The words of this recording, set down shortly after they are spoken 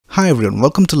Hi everyone,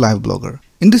 welcome to Live Blogger.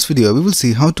 In this video, we will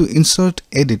see how to insert,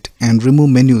 edit and remove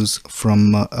menus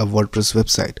from a WordPress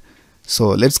website. So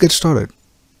let's get started.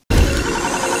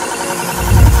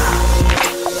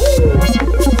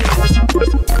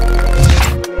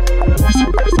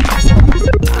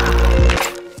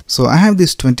 So I have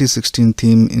this 2016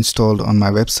 theme installed on my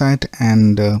website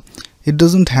and it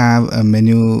doesn't have a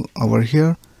menu over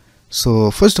here.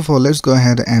 So first of all, let's go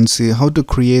ahead and see how to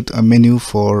create a menu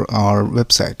for our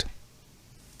website.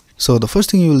 So the first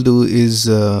thing you will do is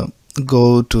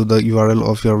go to the URL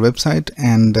of your website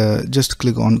and just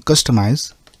click on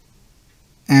customize.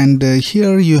 And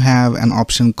here you have an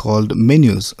option called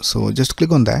menus. So just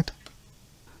click on that.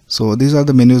 So these are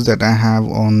the menus that I have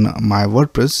on my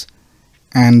WordPress.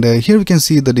 And here we can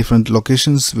see the different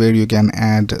locations where you can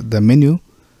add the menu.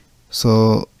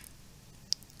 So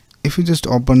if you just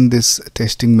open this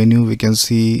testing menu, we can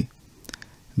see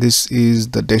this is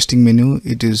the testing menu.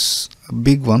 It is a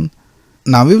big one.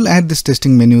 Now we will add this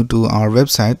testing menu to our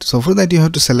website. So for that you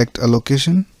have to select a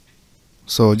location.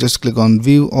 So just click on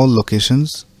view all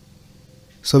locations.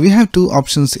 So we have two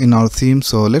options in our theme.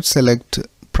 So let's select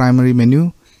primary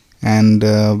menu and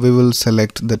we will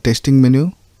select the testing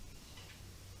menu.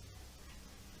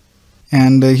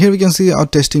 And here we can see our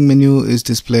testing menu is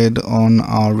displayed on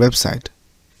our website.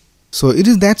 So it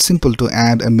is that simple to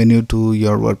add a menu to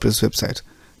your WordPress website.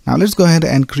 Now let's go ahead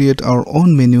and create our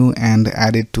own menu and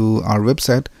add it to our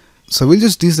website. So we'll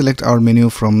just deselect our menu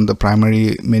from the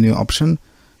primary menu option.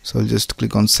 So we'll just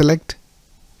click on select.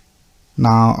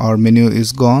 Now our menu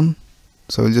is gone.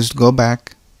 So we'll just go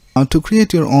back. Now to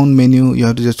create your own menu, you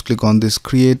have to just click on this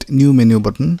create new menu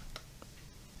button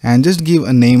and just give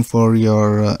a name for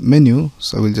your menu.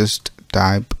 So we'll just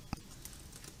type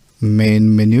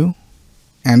main menu.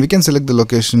 And we can select the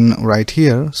location right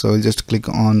here. So we'll just click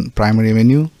on primary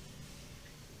menu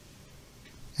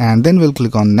and then we'll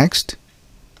click on next.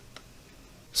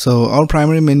 So our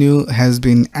primary menu has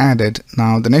been added.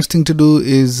 Now the next thing to do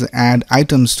is add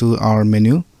items to our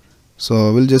menu.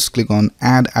 So we'll just click on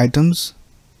add items.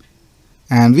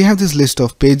 And we have this list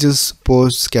of pages,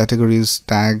 posts, categories,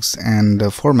 tags and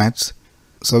formats.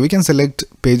 So we can select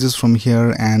pages from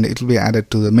here and it will be added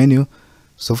to the menu.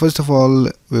 So first of all,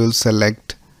 we will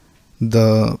select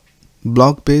the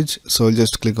blog page. So I'll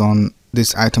just click on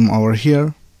this item over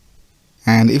here.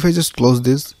 And if I just close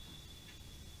this,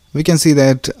 we can see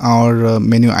that our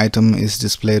menu item is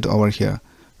displayed over here.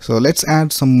 So let's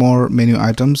add some more menu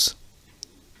items.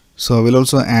 So we'll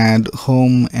also add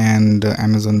home and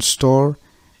Amazon store.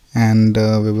 And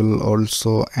we will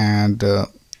also add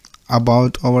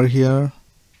about over here.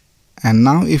 And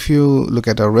now if you look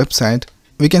at our website,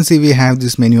 we can see we have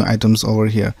these menu items over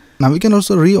here. Now we can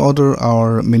also reorder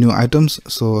our menu items.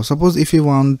 So suppose if you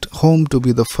want home to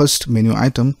be the first menu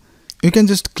item, you can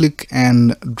just click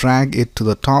and drag it to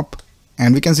the top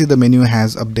and we can see the menu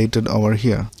has updated over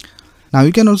here. Now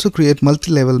you can also create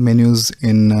multi-level menus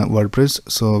in WordPress.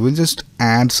 So we'll just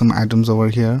add some items over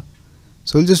here.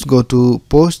 So we'll just go to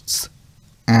posts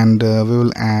and we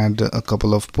will add a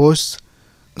couple of posts.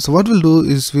 So what we'll do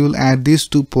is we will add these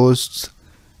two posts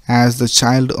as the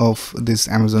child of this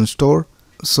Amazon store.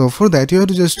 So for that you have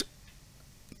to just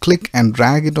click and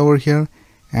drag it over here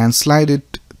and slide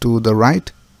it to the right.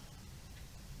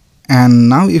 And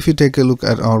now if you take a look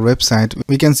at our website,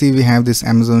 we can see we have this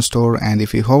Amazon store, and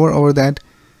if you hover over that,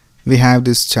 we have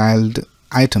this child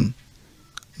item.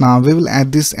 Now we will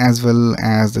add this as well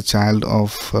as the child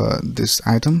of this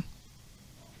item.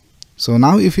 So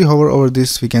now if you hover over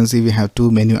this, we can see we have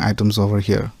two menu items over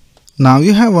here. Now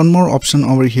you have one more option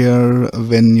over here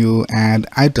when you add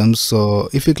items. So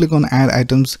if you click on add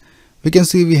items, we can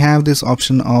see we have this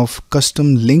option of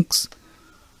custom links.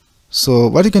 So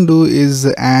what you can do is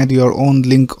add your own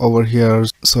link over here.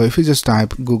 So if you just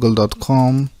type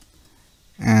google.com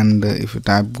and if you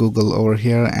type Google over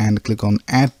here and click on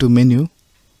add to menu,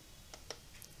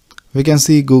 we can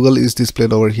see Google is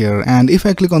displayed over here. And if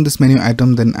I click on this menu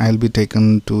item, then I'll be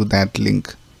taken to that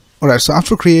link. Alright, so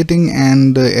after creating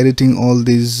and editing all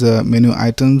these menu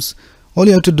items, all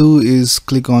you have to do is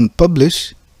click on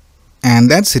publish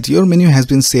and that's it. Your menu has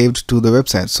been saved to the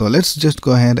website. So let's just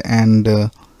go ahead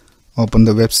and open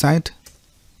the website.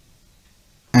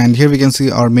 And here we can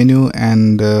see our menu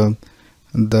and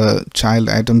the child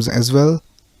items as well.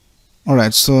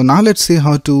 Alright, so now let's see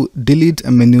how to delete a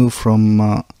menu from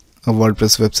a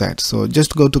WordPress website. So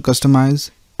just go to customize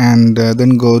and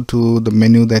then go to the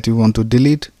menu that you want to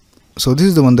delete. So this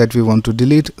is the one that we want to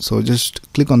delete. So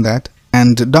just click on that.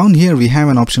 And down here we have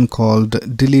an option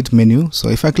called delete menu. So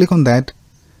if I click on that,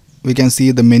 we can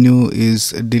see the menu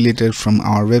is deleted from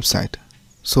our website.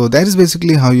 So that is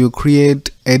basically how you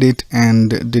create, edit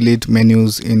and delete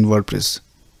menus in WordPress.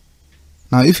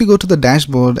 Now if you go to the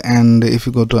dashboard and if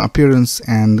you go to appearance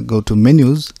and go to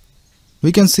menus,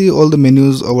 we can see all the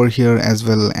menus over here as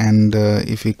well, and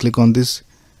if we click on this,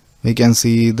 we can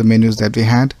see the menus that we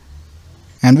had,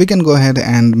 and we can go ahead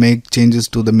and make changes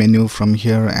to the menu from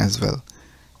here as well.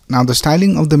 Now the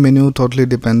styling of the menu totally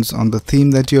depends on the theme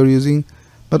that you're using,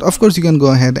 but of course you can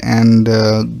go ahead and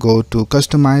go to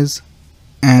customize,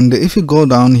 and if you go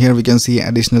down here we can see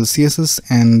additional CSS,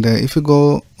 and if you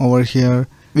go over here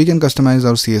we can customize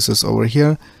our CSS over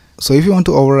here. So if you want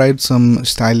to override some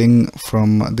styling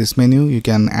from this menu, you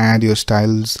can add your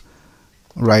styles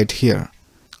right here.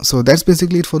 So that's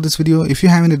basically it for this video. If you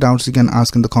have any doubts, you can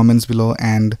ask in the comments below,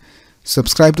 and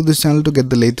subscribe to this channel to get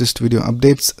the latest video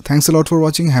updates. Thanks a lot for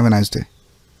watching. Have a nice day.